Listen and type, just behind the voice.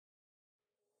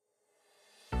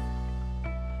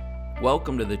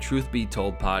Welcome to the Truth Be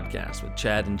Told podcast with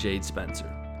Chad and Jade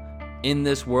Spencer. In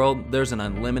this world, there's an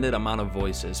unlimited amount of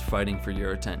voices fighting for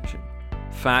your attention.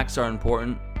 Facts are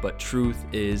important, but truth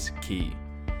is key.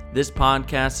 This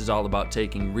podcast is all about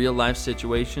taking real-life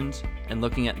situations and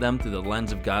looking at them through the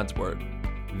lens of God's Word.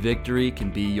 Victory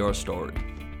can be your story.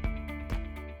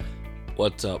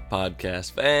 What's up,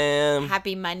 podcast fam?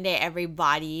 Happy Monday,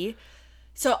 everybody.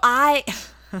 So I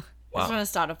just want to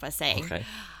start off by saying,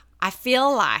 I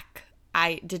feel like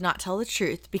I did not tell the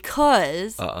truth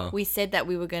because we said that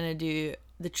we were going to do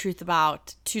the truth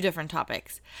about two different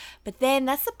topics. But then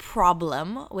that's the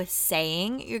problem with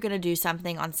saying you're going to do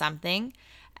something on something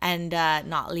and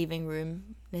not leaving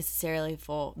room necessarily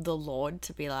for the Lord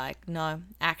to be like, no,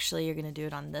 actually you're going to do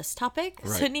it on this topic.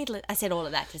 Right. So I said all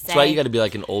of that to say. That's why you got to be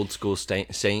like an old school saint.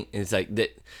 It's like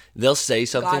they'll say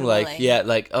something God like,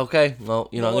 willing. Okay, well,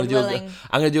 I'm going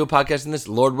to do a podcast on this,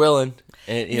 Lord willing.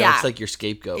 And it's like your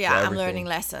scapegoat for everything. I'm learning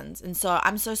lessons. And so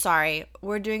I'm so sorry.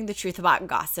 We're doing the truth about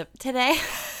gossip today.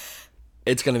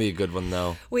 It's going to be a good one,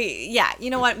 though. You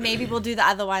know what? Maybe we'll do the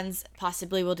other ones.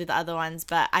 Possibly we'll do the other ones.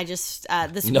 But I just,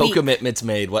 this week. No commitments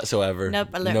made whatsoever. Nope,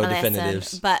 I learned my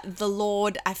definitives. Lesson. But the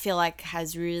Lord, I feel like,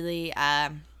 has really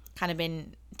kind of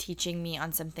been teaching me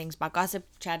on some things about gossip.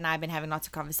 Chad and I have been having lots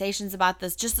of conversations about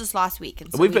this just this last week.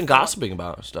 And so we've been gossiping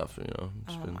about stuff,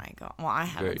 my God. Well, I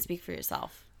haven't. Speak for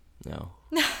yourself. No.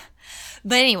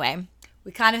 But anyway,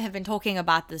 we kind of have been talking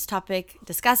about this topic,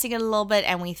 discussing it a little bit,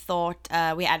 and we thought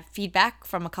we had feedback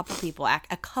from a couple people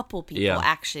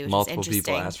actually, which multiple is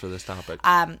interesting. People asked for this topic.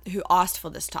 Who asked for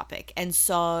this topic. And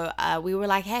so we were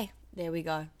like, hey, there we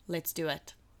go. Let's do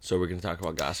it. So we're going to talk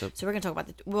about gossip? So we're going to talk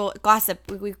about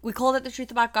gossip. We called it the truth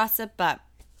about gossip, but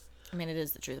I mean, it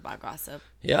is the truth about gossip.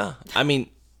 Yeah. I mean,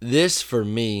 this for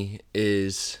me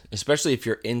is, especially if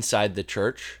you're inside the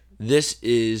church, this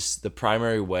is the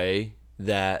primary way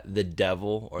that the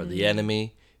devil or the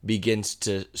enemy begins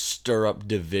to stir up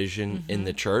division in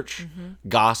the church,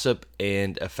 gossip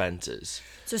and offenses.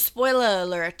 So spoiler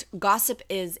alert, gossip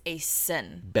is a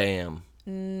sin. Bam.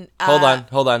 Hold on.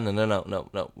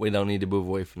 No. We don't need to move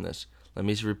away from this. Let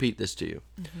me repeat this to you.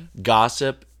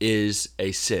 Gossip is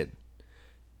a sin,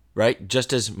 right?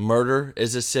 Just as murder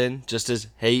is a sin, just as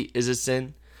hate is a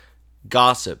sin,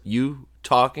 gossip, you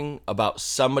talking about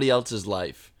somebody else's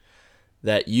life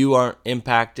that you aren't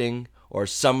impacting, or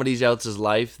somebody else's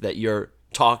life that you're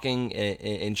talking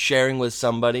and sharing with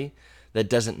somebody that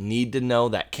doesn't need to know,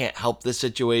 that can't help the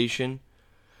situation.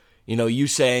 You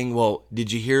saying, well,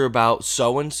 did you hear about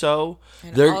so-and-so?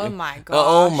 Oh my gosh.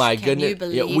 Oh my goodness. You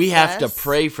believe we have to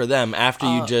pray for them after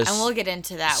you just and we'll get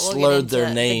into that. Slurred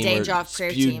their name the day or job prayer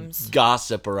spewed teams.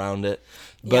 Gossip around it.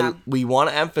 But we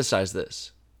want to emphasize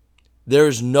this.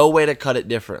 There's no way to cut it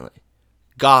differently.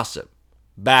 Gossip,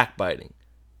 backbiting,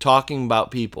 talking about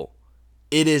people,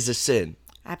 it is a sin.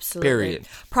 Absolutely. Period.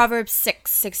 Proverbs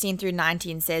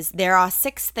 6:16-19 says, there are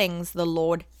 6 things the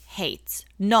Lord hates.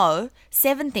 No,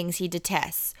 7 things he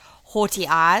detests. Haughty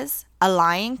eyes, a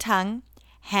lying tongue,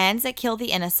 hands that kill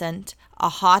the innocent, a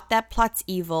heart that plots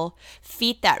evil,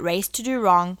 feet that race to do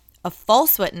wrong, a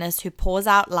false witness who pours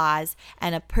out lies,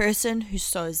 and a person who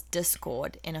sows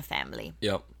discord in a family.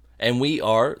 Yep. And we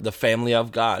are the family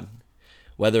of God.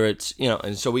 Whether it's,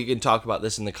 and so we can talk about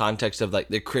this in the context of like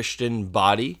the Christian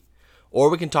body, or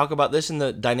we can talk about this in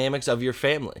the dynamics of your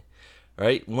family,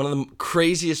 right? One of the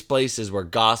craziest places where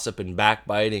gossip and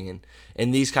backbiting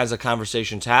and these kinds of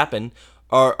conversations happen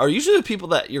are usually the people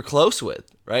that you're close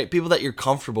with, right? People that you're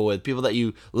comfortable with, people that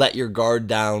you let your guard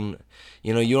down.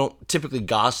 You don't typically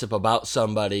gossip about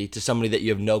somebody to somebody that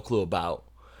you have no clue about.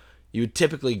 You would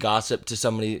typically gossip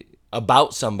to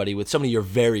about somebody with somebody you're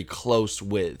very close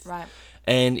with. Right.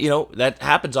 And, that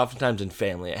happens oftentimes in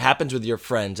family. It happens with your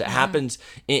friends. It happens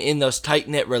in those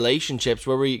tight-knit relationships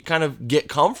where we kind of get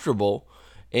comfortable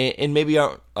and maybe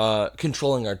aren't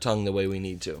controlling our tongue the way we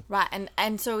need to. Right,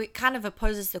 and so it kind of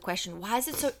poses the question, why is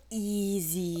it so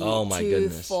easy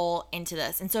fall into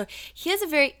this? And so here's a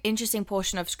very interesting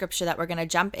portion of scripture that we're going to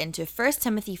jump into. 1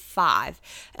 Timothy 5,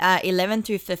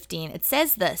 11-15. It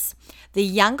says this, the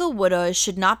younger widows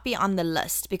should not be on the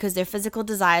list because their physical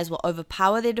desires will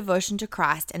overpower their devotion to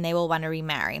Christ and they will want to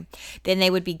remarry. Then they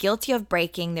would be guilty of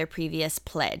breaking their previous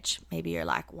pledge. Maybe you're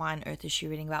like, why on earth is she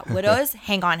reading about widows?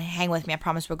 Hang with me. I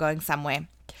promise we're going somewhere.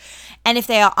 And if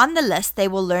they are on the list, they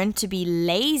will learn to be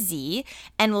lazy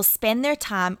and will spend their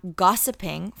time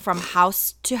gossiping from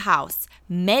house to house,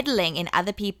 meddling in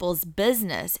other people's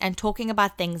business and talking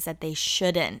about things that they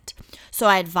shouldn't. So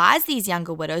I advise these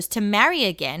younger widows to marry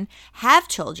again, have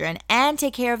children, and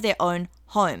take care of their own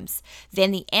homes.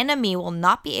 Then the enemy will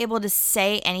not be able to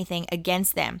say anything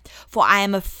against them. For I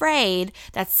am afraid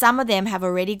that some of them have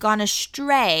already gone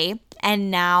astray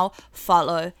and now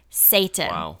follow Satan.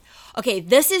 Wow. Okay,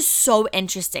 this is so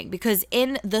interesting because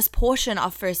in this portion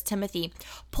of First Timothy,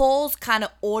 Paul's kind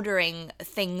of ordering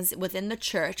things within the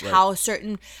church, right, how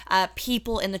certain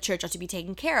people in the church are to be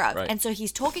taken care of. Right. And so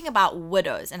he's talking about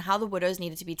widows and how the widows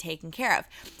needed to be taken care of.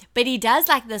 But he does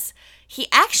like this, he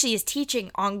actually is teaching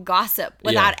on gossip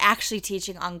without actually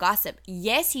teaching on gossip.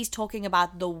 Yes, he's talking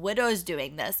about the widows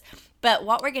doing this, but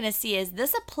what we're going to see is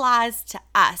this applies to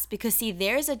us because, see,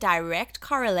 there's a direct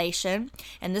correlation,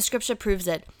 and the scripture proves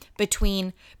it,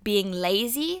 between being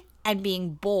lazy and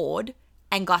being bored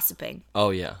and gossiping. Oh,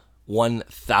 yeah.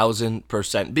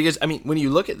 1,000%. Because, I mean, when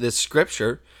you look at this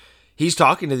scripture, he's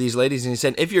talking to these ladies and he's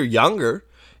saying, if you're younger,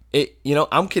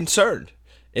 I'm concerned.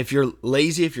 If you're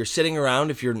lazy, if you're sitting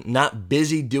around, if you're not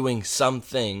busy doing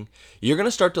something, you're going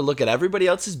to start to look at everybody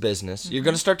else's business. Mm-hmm. You're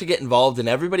going to start to get involved in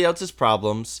everybody else's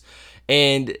problems,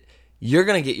 and you're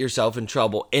going to get yourself in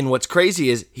trouble. And what's crazy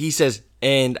is he says,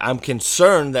 and I'm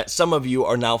concerned that some of you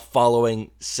are now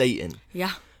following Satan.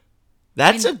 Yeah.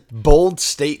 That's a bold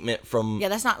statement from Yeah,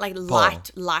 that's not like Paul.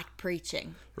 light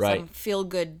preaching. Right. Some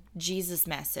feel-good Jesus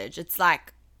message. It's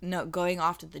like, no, going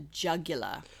after the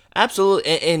jugular.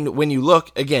 Absolutely. And when you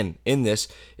look, again, in this,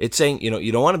 it's saying,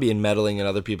 you don't want to be meddling in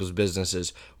other people's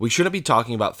businesses. We shouldn't be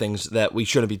talking about things that we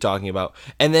shouldn't be talking about.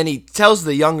 And then he tells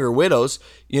the younger widows,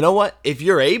 you know what? If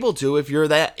you're able to, if you're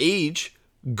that age,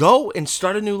 go and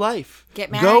start a new life.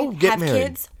 Get married, go get have married.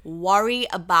 Kids, worry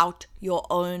about your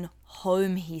own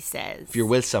home, he says. If you're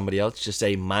with somebody else, just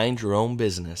say, mind your own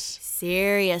business.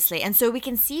 Seriously. And so we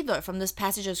can see, though, from this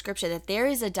passage of scripture that there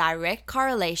is a direct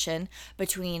correlation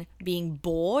between being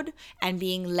bored and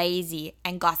being lazy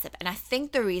and gossip. And I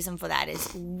think the reason for that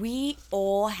is we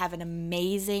all have an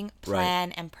amazing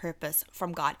plan and purpose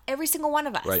from God. Every single one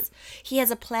of us. Right. He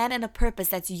has a plan and a purpose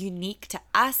that's unique to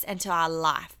us and to our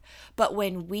life. But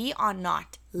when we are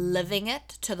not living it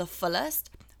to the fullest,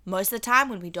 most of the time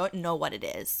when we don't know what it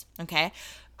is, okay,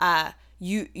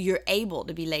 you're able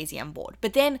to be lazy and bored.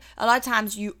 But then a lot of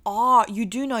times you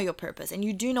do know your purpose and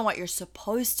you do know what you're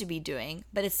supposed to be doing,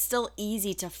 but it's still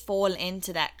easy to fall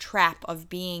into that trap of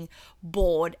being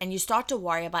bored and you start to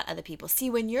worry about other people.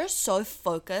 See, when you're so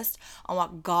focused on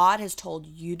what God has told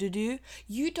you to do,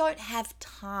 you don't have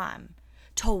time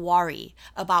to worry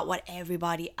about what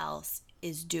everybody else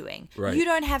is doing. Right. You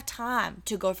don't have time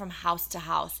to go from house to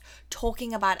house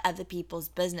talking about other people's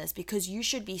business because you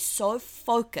should be so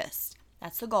focused.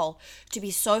 That's the goal, to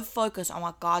be so focused on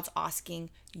what God's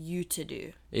asking you to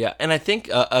do. Yeah, and I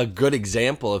think a good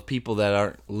example of people that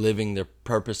aren't living their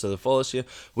purpose to the fullest,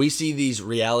 we see these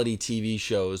reality TV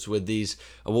shows with these,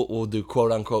 we'll do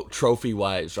quote-unquote trophy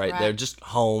wives, right? They're just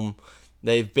home.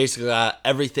 They've basically got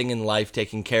everything in life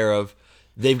taken care of.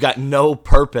 They've got no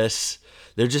purpose.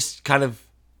 They're just kind of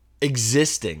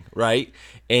existing, right?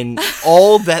 And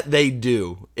all that they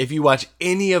do, if you watch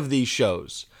any of these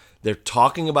shows, they're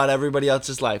talking about everybody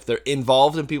else's life. They're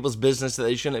involved in people's business that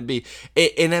they shouldn't be.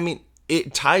 And I mean,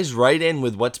 it ties right in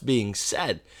with what's being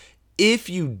said. If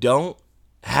you don't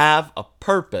have a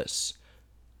purpose,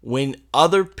 when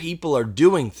other people are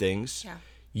doing things,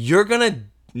 you're going to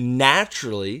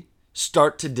naturally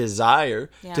start to desire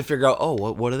to figure out, oh,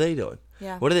 what are they doing?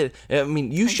 Yeah. What are they? I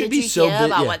mean, you should be so busy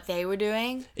about what they were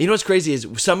doing. You know what's crazy is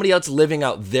somebody else living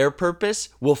out their purpose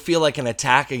will feel like an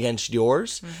attack against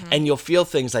yours, and you'll feel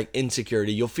things like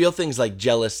insecurity. You'll feel things like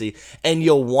jealousy, and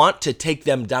you'll want to take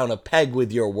them down a peg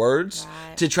with your words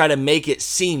to try to make it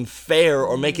seem fair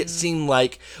or make it seem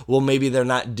like, well, maybe they're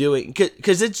not doing,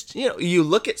 because it's, you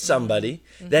look at somebody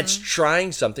that's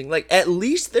trying something, like at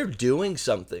least they're doing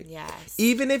something. Yes.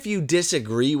 Even if you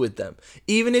disagree with them,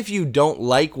 even if you don't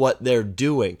like what they're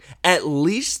doing, at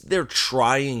least they're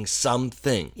trying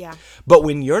something. Yeah. But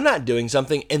when you're not doing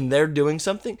something and they're doing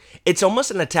something, it's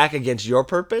almost an attack against your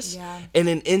purpose. Yeah. And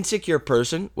an insecure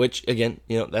person, which again,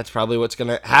 that's probably what's going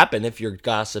to happen if you're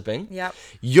gossiping. Yep.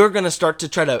 You're going to start to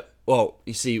try to, well,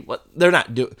 you see what they're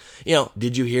not doing.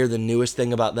 Did you hear the newest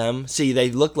thing about them? See, they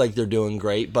look like they're doing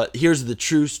great, but here's the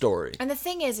true story. And the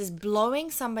thing is blowing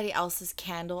somebody else's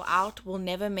candle out will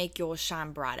never make yours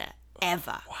shine brighter,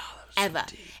 ever. Wow. Ever.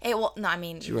 It will. No, I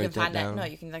mean, you can find it. No,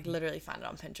 you can literally find it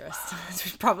on Pinterest.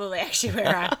 That's probably actually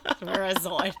where I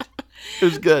saw it. It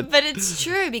was good. But it's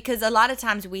true, because a lot of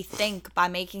times we think by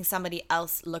making somebody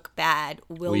else look bad,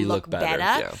 we'll look better.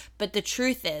 Yeah. But the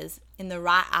truth is, in the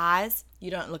right eyes, you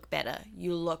don't look better.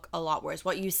 You look a lot worse.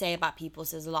 What you say about people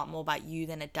says a lot more about you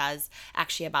than it does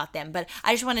actually about them. But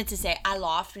I just wanted to say, I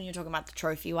laughed when you were talking about the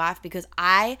trophy wife, because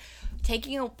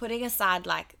putting aside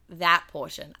like that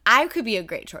portion, I could be a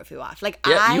great trophy wife. Like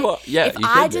if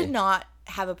I did not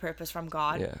have a purpose from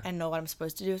God and know what I'm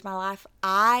supposed to do with my life,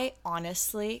 I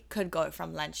honestly could go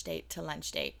from lunch date to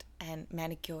lunch date and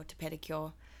manicure to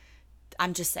pedicure.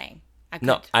 I'm just saying.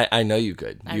 No, I know you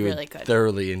could. You really would could.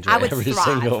 Thoroughly enjoy every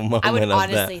single moment of that. I would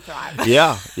honestly thrive.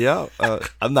 Yeah.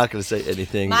 I'm not going to say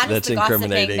anything that's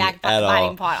incriminating at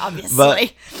all. Part,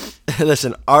 obviously. But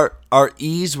listen, our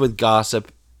ease with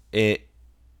gossip and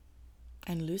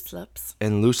loose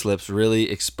lips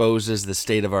really exposes the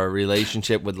state of our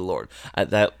relationship with the Lord. I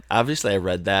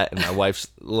read that, and my wife's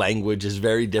language is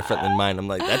very different than mine. I'm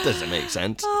like, that doesn't make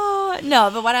sense.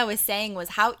 No, but what I was saying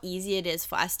was how easy it is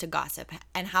for us to gossip,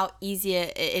 and how easy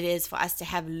it is for us to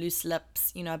have loose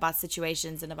lips, about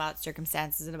situations and about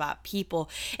circumstances and about people.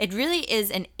 It really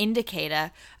is an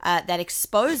indicator that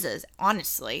exposes,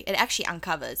 honestly, it actually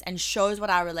uncovers and shows what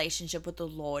our relationship with the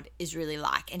Lord is really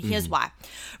like. And here's why.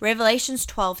 Revelations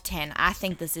 12:10, I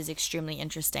think this is extremely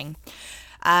interesting.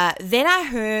 Then I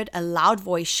heard a loud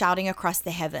voice shouting across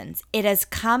the heavens, "It has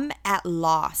come at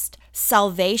last,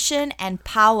 salvation and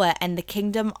power and the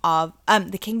kingdom of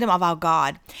our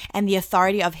God and the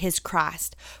authority of his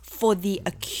Christ. For the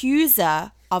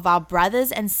accuser of our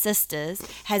brothers and sisters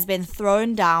has been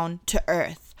thrown down to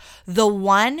earth, the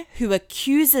one who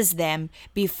accuses them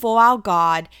before our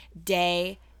God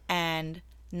day and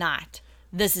night."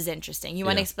 This is interesting. You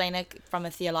want to explain it from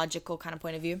a theological kind of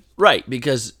point of view? Right,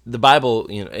 because the Bible,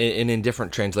 in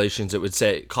different translations, it would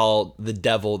call the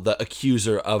devil the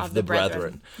accuser of the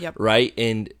brethren. Yep. Right?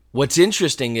 And what's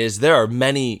interesting is there are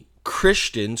many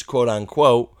Christians, quote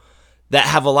unquote, that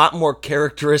have a lot more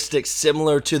characteristics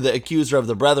similar to the accuser of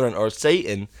the brethren or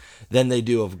Satan than they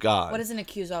do of God. What does an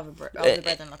accuser of the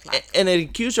brethren look like? And an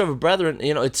accuser of a brethren,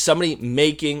 it's somebody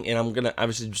making, and I'm going to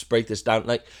obviously just break this down,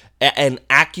 like an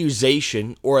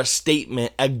accusation or a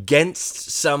statement against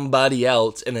somebody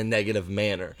else in a negative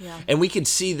manner. Yeah. And we can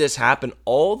see this happen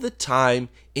all the time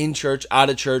in church, out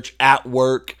of church, at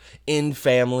work, in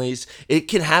families. It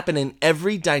can happen in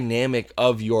every dynamic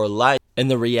of your life. And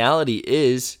the reality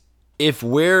is, if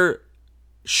we're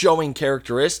showing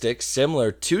characteristics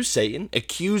similar to Satan,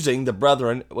 accusing the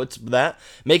brethren,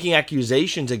 making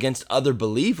accusations against other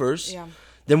believers,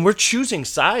 then we're choosing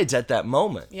sides at that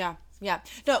moment. Yeah.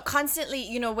 No, constantly,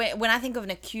 when I think of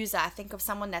an accuser, I think of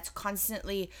someone that's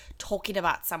constantly talking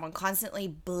about someone, constantly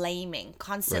blaming,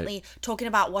 constantly talking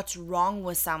about what's wrong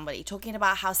with somebody, talking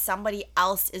about how somebody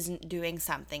else isn't doing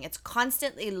something. It's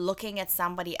constantly looking at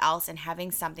somebody else and having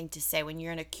something to say. When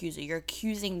you're an accuser, you're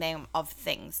accusing them of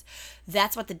things.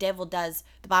 That's what the devil does.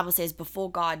 The Bible says before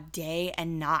God day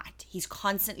and night. He's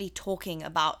constantly talking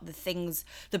about the things,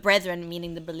 the brethren,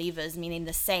 meaning the believers, meaning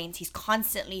the saints. He's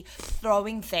constantly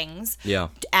throwing things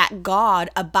at God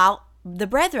about the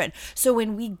brethren. So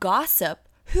when we gossip,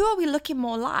 who are we looking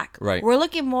more like? Right. We're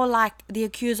looking more like the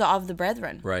accuser of the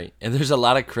brethren. Right. And there's a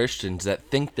lot of Christians that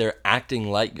think they're acting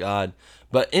like God,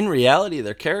 but in reality,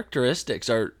 their characteristics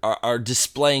are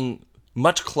displaying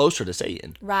much closer to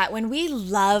Satan. Right. When we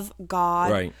love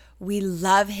God, we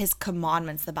love his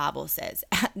commandments, the Bible says.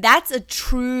 That's a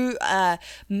true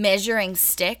measuring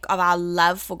stick of our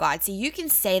love for God. See, you can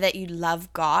say that you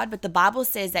love God, but the Bible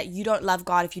says that you don't love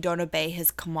God if you don't obey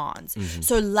his commands. Mm-hmm.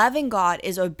 So loving God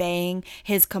is obeying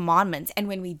his commandments. And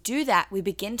when we do that, we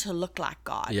begin to look like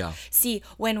God. Yeah. See,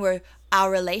 when our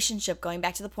relationship, going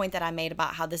back to the point that I made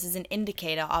about how this is an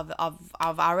indicator of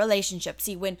our relationship.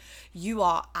 See, when you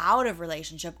are out of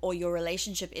relationship or your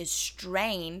relationship is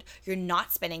strained, you're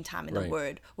not spending time in the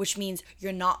Word, which means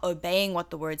you're not obeying what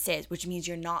the Word says, which means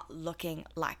you're not looking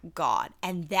like God.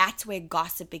 And that's where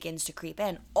gossip begins to creep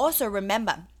in. Also,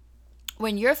 remember,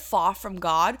 when you're far from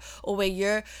God, or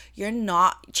where you're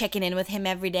not checking in with him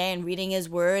every day and reading his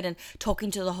word and talking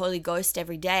to the Holy Ghost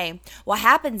every day, what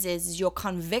happens is your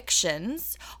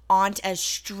convictions aren't as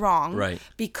strong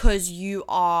because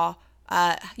you've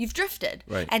drifted.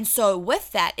 Right. And so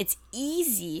with that, it's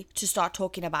easy to start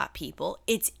talking about people.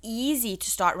 It's easy to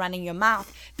start running your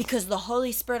mouth because the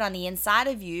Holy Spirit on the inside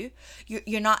of you,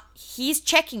 he's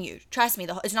checking you. Trust me,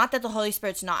 it's not that the Holy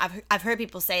Spirit's not, I've heard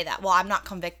people say that, well, I'm not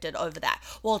convicted over that.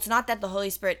 Well, it's not that the Holy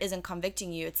Spirit isn't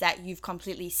convicting you, it's that you've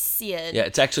completely seared. Yeah,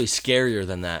 it's actually scarier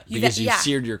than that because you've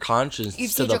seared your conscience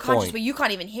you've to the point. Conscience, but you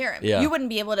can't even hear him. Yeah. You wouldn't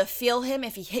be able to feel him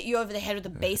if he hit you over the head with a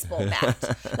baseball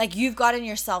bat. Like, you've gotten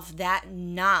yourself that that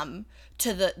numb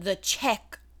to the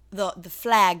check, the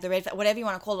flag, the red flag, whatever you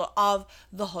want to call it, of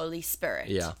the Holy Spirit.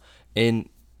 Yeah. And,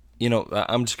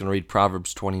 I'm just going to read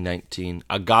Proverbs 20:19.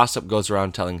 A gossip goes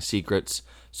around telling secrets,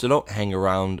 so don't hang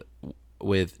around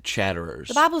with chatterers.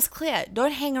 The Bible's clear.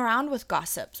 Don't hang around with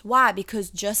gossips. Why? Because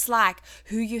just like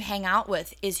who you hang out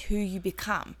with is who you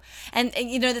become. And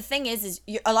the thing is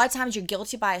a lot of times you're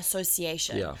guilty by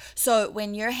association. Yeah. So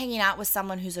when you're hanging out with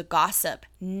someone who's a gossip,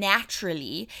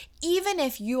 naturally, even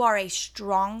if you are a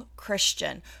strong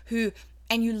Christian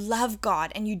and you love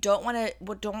God and you don't want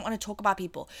to talk about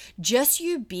people, just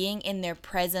you being in their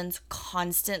presence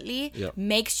constantly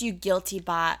makes you guilty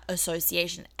by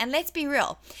association. And let's be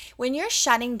real, when you're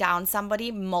shutting down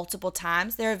somebody multiple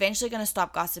times, they're eventually going to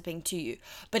stop gossiping to you.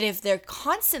 But if they're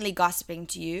constantly gossiping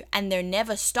to you and they're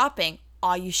never stopping,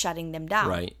 are you shutting them down?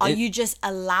 Right. Are you just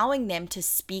allowing them to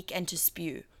speak and to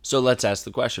spew? So let's ask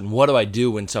the question, what do I do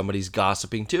when somebody's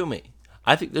gossiping to me?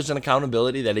 I think there's an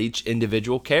accountability that each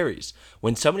individual carries.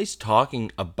 When somebody's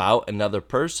talking about another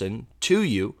person to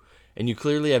you, and you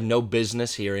clearly have no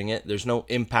business hearing it, there's no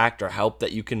impact or help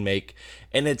that you can make,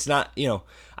 and it's not,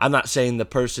 I'm not saying the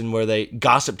person where they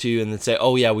gossip to you and then say,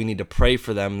 oh yeah, we need to pray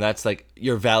for them, that's like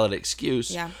your valid excuse.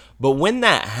 Yeah. But when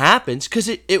that happens, because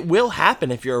it will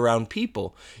happen if you're around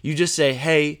people, you just say,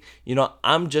 hey,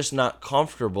 I'm just not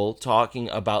comfortable talking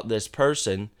about this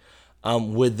person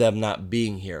with them not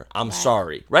being here. I'm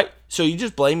sorry, right? So you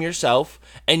just blame yourself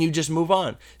and you just move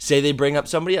on. Say they bring up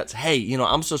somebody else. Hey,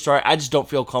 I'm so sorry. I just don't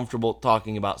feel comfortable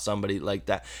talking about somebody like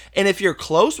that. And if you're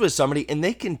close with somebody and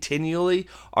they continually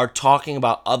are talking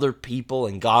about other people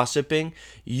and gossiping,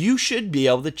 you should be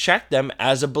able to check them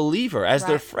as a believer, as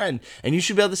their friend. And you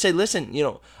should be able to say, listen,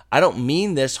 I don't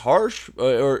mean this harsh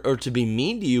or to be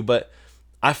mean to you, but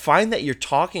I find that you're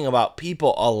talking about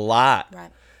people a lot.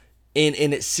 Right. And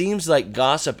it seems like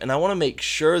gossip, and I want to make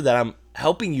sure that I'm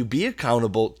helping you be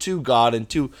accountable to God and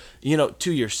to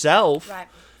yourself, right.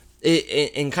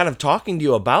 And kind of talking to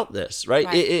you about this,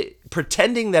 right?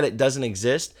 Pretending that it doesn't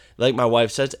exist, like my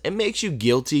wife says, it makes you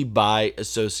guilty by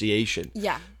association.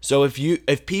 Yeah. So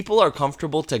if people are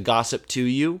comfortable to gossip to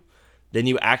you, then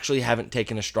you actually haven't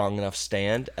taken a strong enough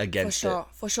stand against it.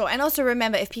 For sure. And also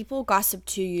remember, if people gossip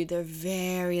to you, they're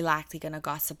very likely going to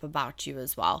gossip about you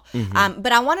as well. Mm-hmm.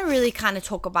 But I want to really kind of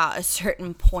talk about a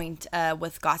certain point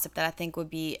with gossip that I think would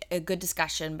be a good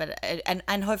discussion,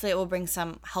 and hopefully it will bring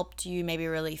some help to you, maybe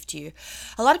relief to you.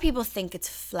 A lot of people think it's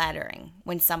flattering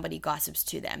when somebody gossips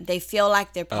to them. They feel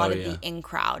like they're part of the in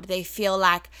crowd. They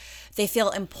feel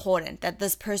important that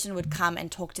this person would come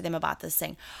and talk to them about this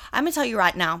thing. I'm gonna tell you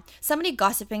right now, somebody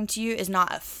gossiping to you is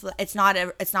not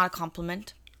a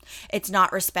compliment. It's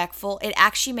not respectful. It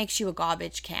actually makes you a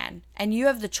garbage can, and you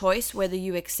have the choice whether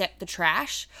you accept the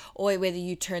trash or whether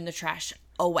you turn the trash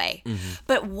away. Mm-hmm.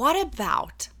 But what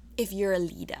about if you're a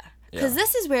leader? Because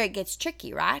this is where it gets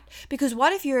tricky, right? Because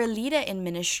what if you're a leader in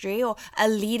ministry or a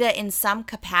leader in some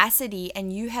capacity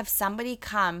and you have somebody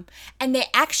come and they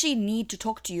actually need to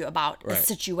talk to you about a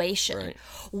situation? Right.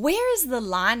 Where is the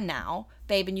line now,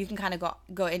 babe? And you can kind of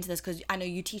go into this because I know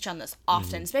you teach on this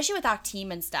often, especially with our team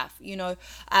and stuff.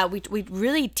 We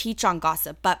really teach on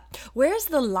gossip. But where's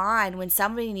the line when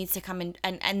somebody needs to come in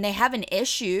and they have an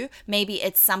issue? Maybe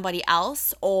it's somebody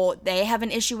else or they have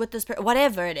an issue with this person,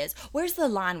 whatever it is. Where's the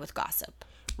line with gossip?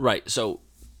 Right. So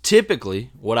typically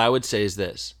what I would say is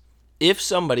this. If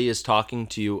somebody is talking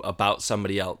to you about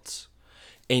somebody else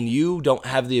and you don't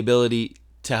have the ability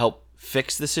to help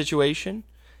fix the situation,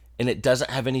 and it doesn't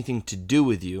have anything to do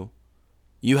with you,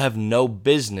 you have no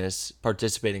business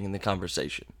participating in the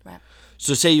conversation. Right.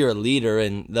 So say you're a leader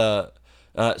and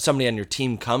somebody on your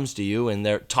team comes to you and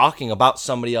they're talking about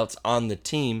somebody else on the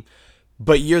team,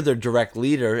 but you're their direct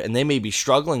leader and they may be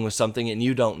struggling with something and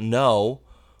you don't know,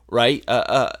 right?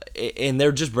 And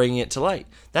they're just bringing it to light.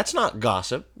 That's not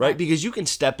gossip, right? Because you can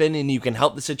step in and you can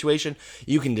help the situation.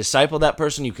 You can disciple that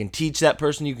person. You can teach that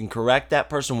person. You can correct that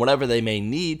person, whatever they may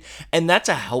need. And that's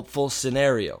a helpful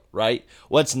scenario, right?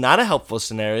 What's not a helpful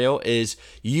scenario is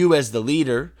you as the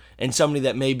leader and somebody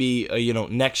that may be,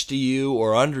 next to you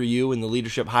or under you in the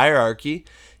leadership hierarchy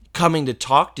coming to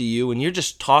talk to you and you're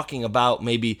just talking about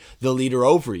maybe the leader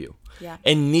over you. Yeah.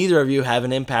 And neither of you have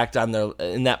an impact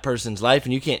in that person's life,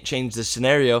 and you can't change the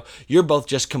scenario. You're both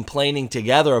just complaining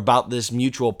together about this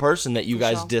mutual person that you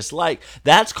guys dislike.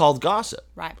 That's called gossip.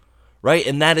 Right?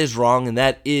 And that is wrong, and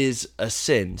that is a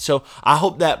sin. So I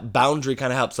hope that boundary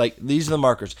kind of helps. Like, these are the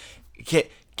markers.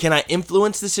 Can I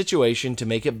influence the situation to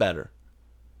make it better?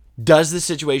 Does the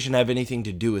situation have anything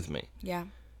to do with me? Yeah.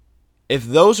 If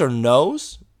those are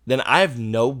no's, then I have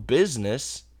no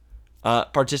business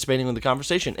participating in the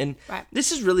conversation. And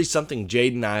this is really something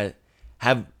Jade and I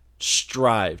have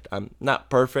strived. I'm not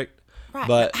perfect. Right,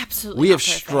 but absolutely we have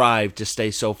perfect. strived to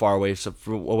stay so far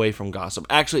away from gossip.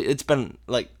 Actually, it's been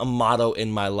like a motto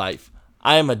in my life.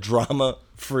 I am a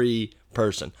drama-free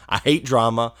person. I hate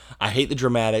drama. I hate the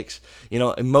dramatics,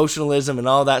 emotionalism and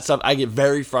all that stuff. I get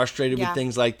very frustrated with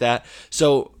things like that.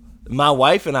 So my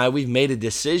wife and I, we've made a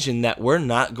decision that we're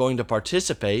not going to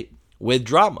participate with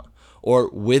drama or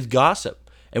with gossip.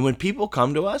 And when people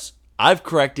come to us, I've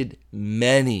corrected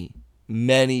many,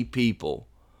 many people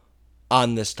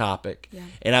on this topic,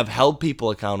 and I've held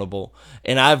people accountable,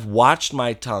 and I've watched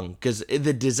my tongue, because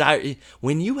the desire,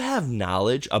 when you have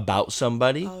knowledge about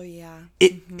somebody,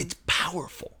 it's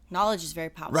powerful. Knowledge is very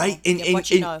powerful, right? And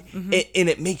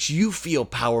it makes you feel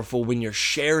powerful when you're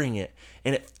sharing it,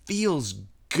 and it feels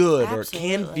good. Absolutely. Or it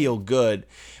can feel good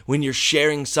when you're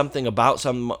sharing something about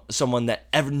someone that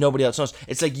nobody else knows.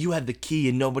 It's like you have the key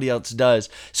and nobody else does.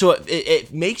 So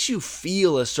it makes you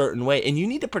feel a certain way, and you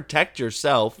need to protect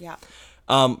yourself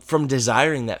from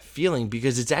desiring that feeling,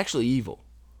 because it's actually evil.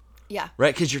 Yeah.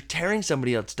 Right? Because you're tearing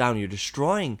somebody else down. You're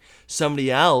destroying somebody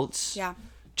else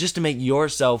just to make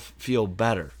yourself feel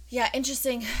better. Yeah,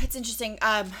 interesting. It's interesting.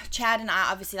 Chad and I,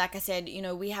 obviously, like I said,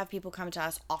 we have people come to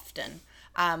us often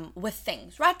with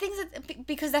things, right?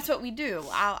 Because that's what we do.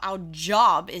 Our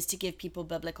job is to give people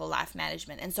biblical life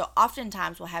management. And so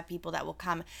oftentimes we'll have people that will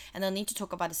come and they'll need to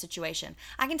talk about a situation.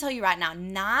 I can tell you right now,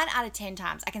 9 out of 10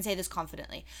 times, I can say this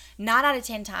confidently, 9 out of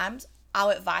 10 times,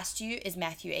 our advice to you is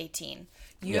Matthew 18.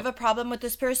 You have a problem with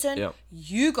this person,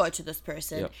 you go to this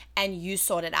person and you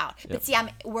sort it out. But see,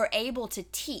 we're able to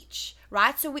teach,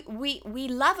 right? So we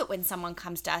love it when someone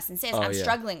comes to us and says, I'm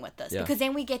struggling with this. Because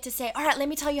then we get to say, all right, let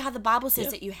me tell you how the Bible says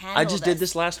that you handle this. I just did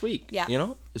this last week.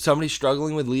 Somebody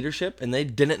struggling with leadership and they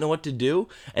didn't know what to do,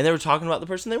 and they were talking about the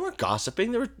person. They weren't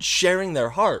gossiping. They were sharing their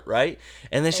heart, right?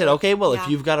 And they said, okay, well, if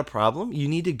you've got a problem, you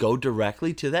need to go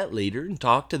directly to that leader and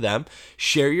talk to them,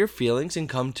 share your feelings, and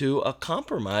come to a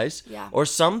compromise or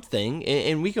something,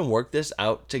 and we can work this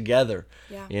out together.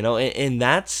 And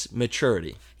that's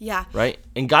maturity. Right?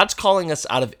 And God's calling us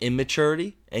out of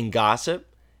immaturity and gossip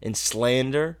and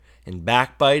slander and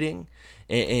backbiting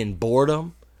and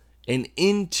boredom and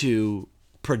into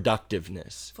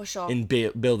productiveness. For sure. In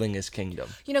building his kingdom.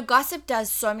 Gossip does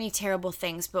so many terrible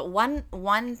things, but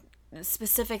one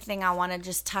specific thing I want to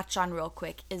just touch on real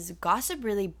quick is gossip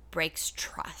really breaks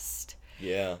trust.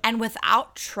 Yeah. And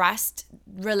without trust,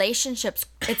 relationships,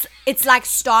 it's like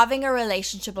starving a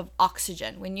relationship of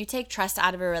oxygen. When you take trust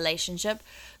out of a relationship,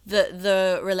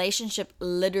 the relationship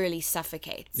literally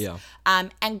suffocates. Yeah.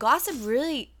 And gossip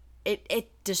really, it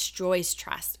destroys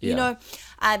trust. Yeah.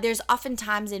 There's often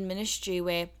times in ministry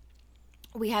where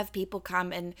we have people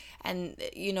come and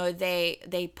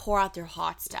they pour out their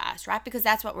hearts to us, right? Because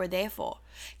that's what we're there for.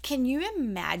 Can you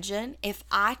imagine if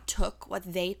I took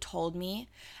what they told me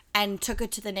and took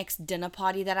it to the next dinner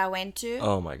party that I went to?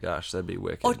 Oh my gosh, that'd be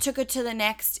wicked. Or took it to the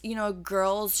next,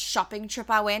 girls shopping trip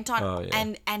I went on,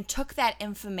 and took that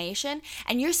information.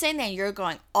 And you're saying that, you're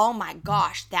going, oh my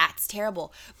gosh, that's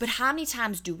terrible. But how many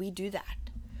times do we do that?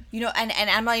 And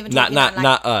I'm not even talking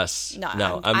not us.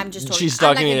 No, I'm just talking. She's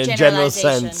talking in a general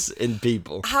sense in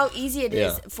people. How easy it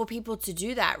is for people to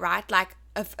do that, right? Like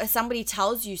if somebody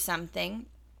tells you something,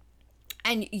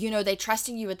 and they're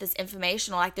trusting you with this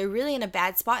information, or like they're really in a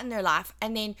bad spot in their life,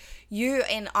 and then you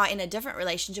are in a different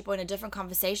relationship or in a different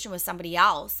conversation with somebody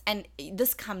else, and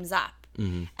this comes up.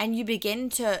 Mm-hmm. And you begin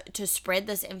to spread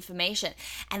this information.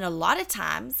 And a lot of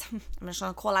times, I'm just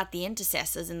going to call out the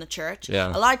intercessors in the church.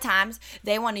 Yeah. A lot of times,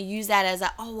 they want to use that as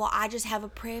I just have a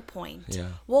prayer point. Yeah.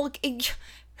 Well,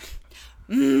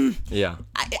 yeah.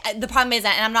 The problem is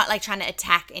that, and I'm not like trying to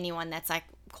attack anyone that's like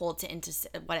called to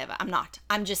whatever. I'm not.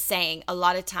 I'm just saying a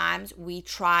lot of times we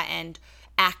try and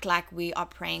act like we are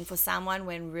praying for someone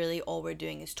when really all we're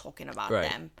doing is talking about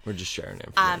them. We're just sharing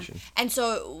information. And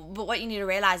so, but what you need to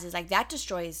realize is like that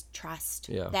destroys trust.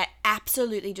 Yeah. That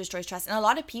absolutely destroys trust. And a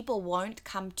lot of people won't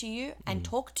come to you and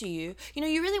talk to you.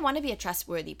 You really want to be a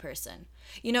trustworthy person.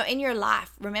 In your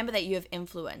life, remember that you have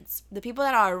influence. The people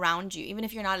that are around you, even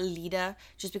if you're not a leader,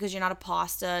 just because you're not a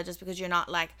pastor, just because you're not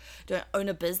don't own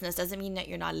a business, doesn't mean that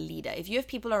you're not a leader. If you have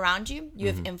people around you, you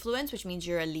have influence, which means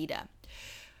you're a leader.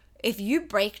 If you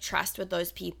break trust with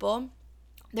those people,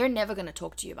 they're never going to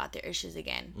talk to you about their issues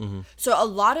again. Mm-hmm. So a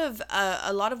lot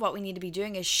of what we need to be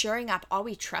doing is shoring up, are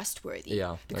we trustworthy?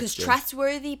 Yeah, because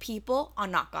trustworthy people are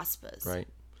not gossipers. Right.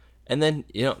 And then,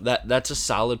 that's a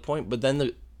solid point. But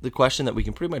then the question that we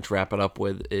can pretty much wrap it up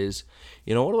with is,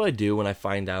 what do I do when I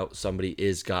find out somebody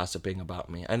is gossiping about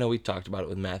me? I know we talked about it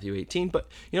with Matthew 18,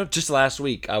 but, just last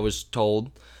week I was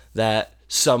told that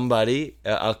somebody,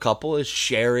 a couple, is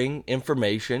sharing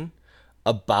information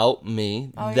about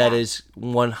me that is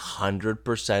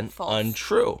 100%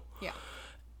 untrue. Yeah.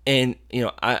 And,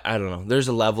 I don't know. There's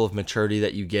a level of maturity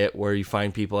that you get where you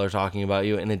find people are talking about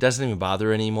you and it doesn't even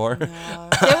bother anymore. No.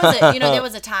 There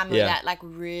was a time where that like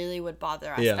really would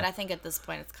bother us. Yeah. But I think at this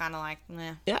point it's kind of like,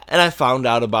 meh. Yeah. And I found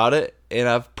out about it and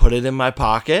I've put it in my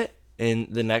pocket. And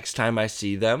the next time I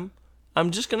see them,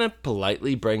 I'm just going to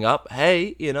politely bring up,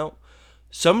 hey,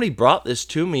 somebody brought this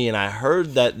to me and I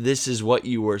heard that this is what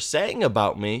you were saying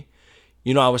about me.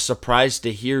 I was surprised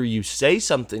to hear you say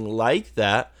something like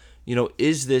that.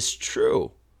 Is this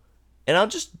true? And I'll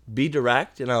just be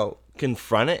direct and I'll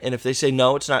confront it. And if they say,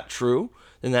 no, it's not true,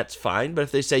 then that's fine. But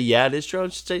if they say, yeah, it is true, I'll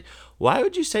just say, why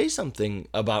would you say something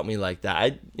about me like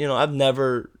that? I've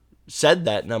never said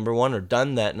that, number one, or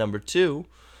done that, number two.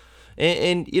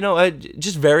 And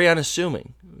just very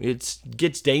unassuming. It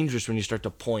gets dangerous when you start to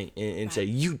point and say,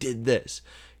 you did this.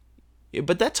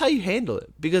 But that's how you handle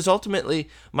it. Because ultimately,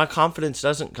 my confidence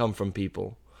doesn't come from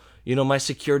people. My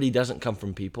security doesn't come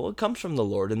from people. It comes from the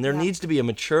Lord. And there needs to be a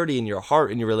maturity in your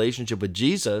heart, in your relationship with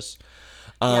Jesus,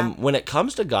 when it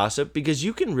comes to gossip, because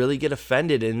you can really get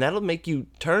offended and that'll make you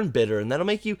turn bitter and that'll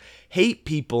make you hate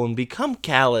people and become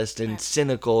calloused and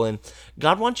cynical. And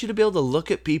God wants you to be able to look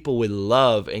at people with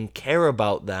love and care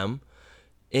about them.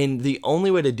 And the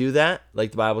only way to do that,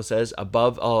 like the Bible says,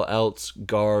 above all else,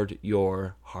 guard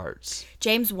your hearts.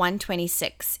 James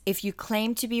 1:26. If you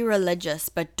claim to be religious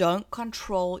but don't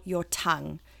control your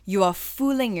tongue, you are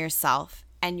fooling yourself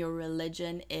and your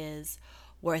religion is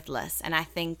worthless. And I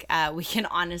think we can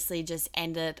honestly just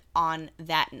end it on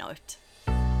that note.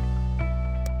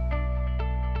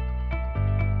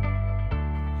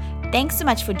 Thanks so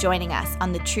much for joining us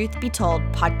on the Truth Be Told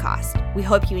podcast. We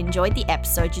hope you enjoyed the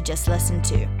episode you just listened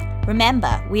to.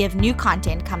 Remember, we have new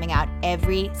content coming out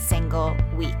every single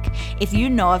week. If you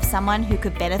know of someone who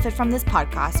could benefit from this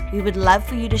podcast, we would love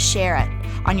for you to share it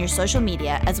on your social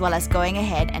media as well as going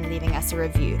ahead and leaving us a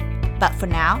review. But for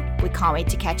now, we can't wait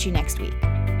to catch you next week.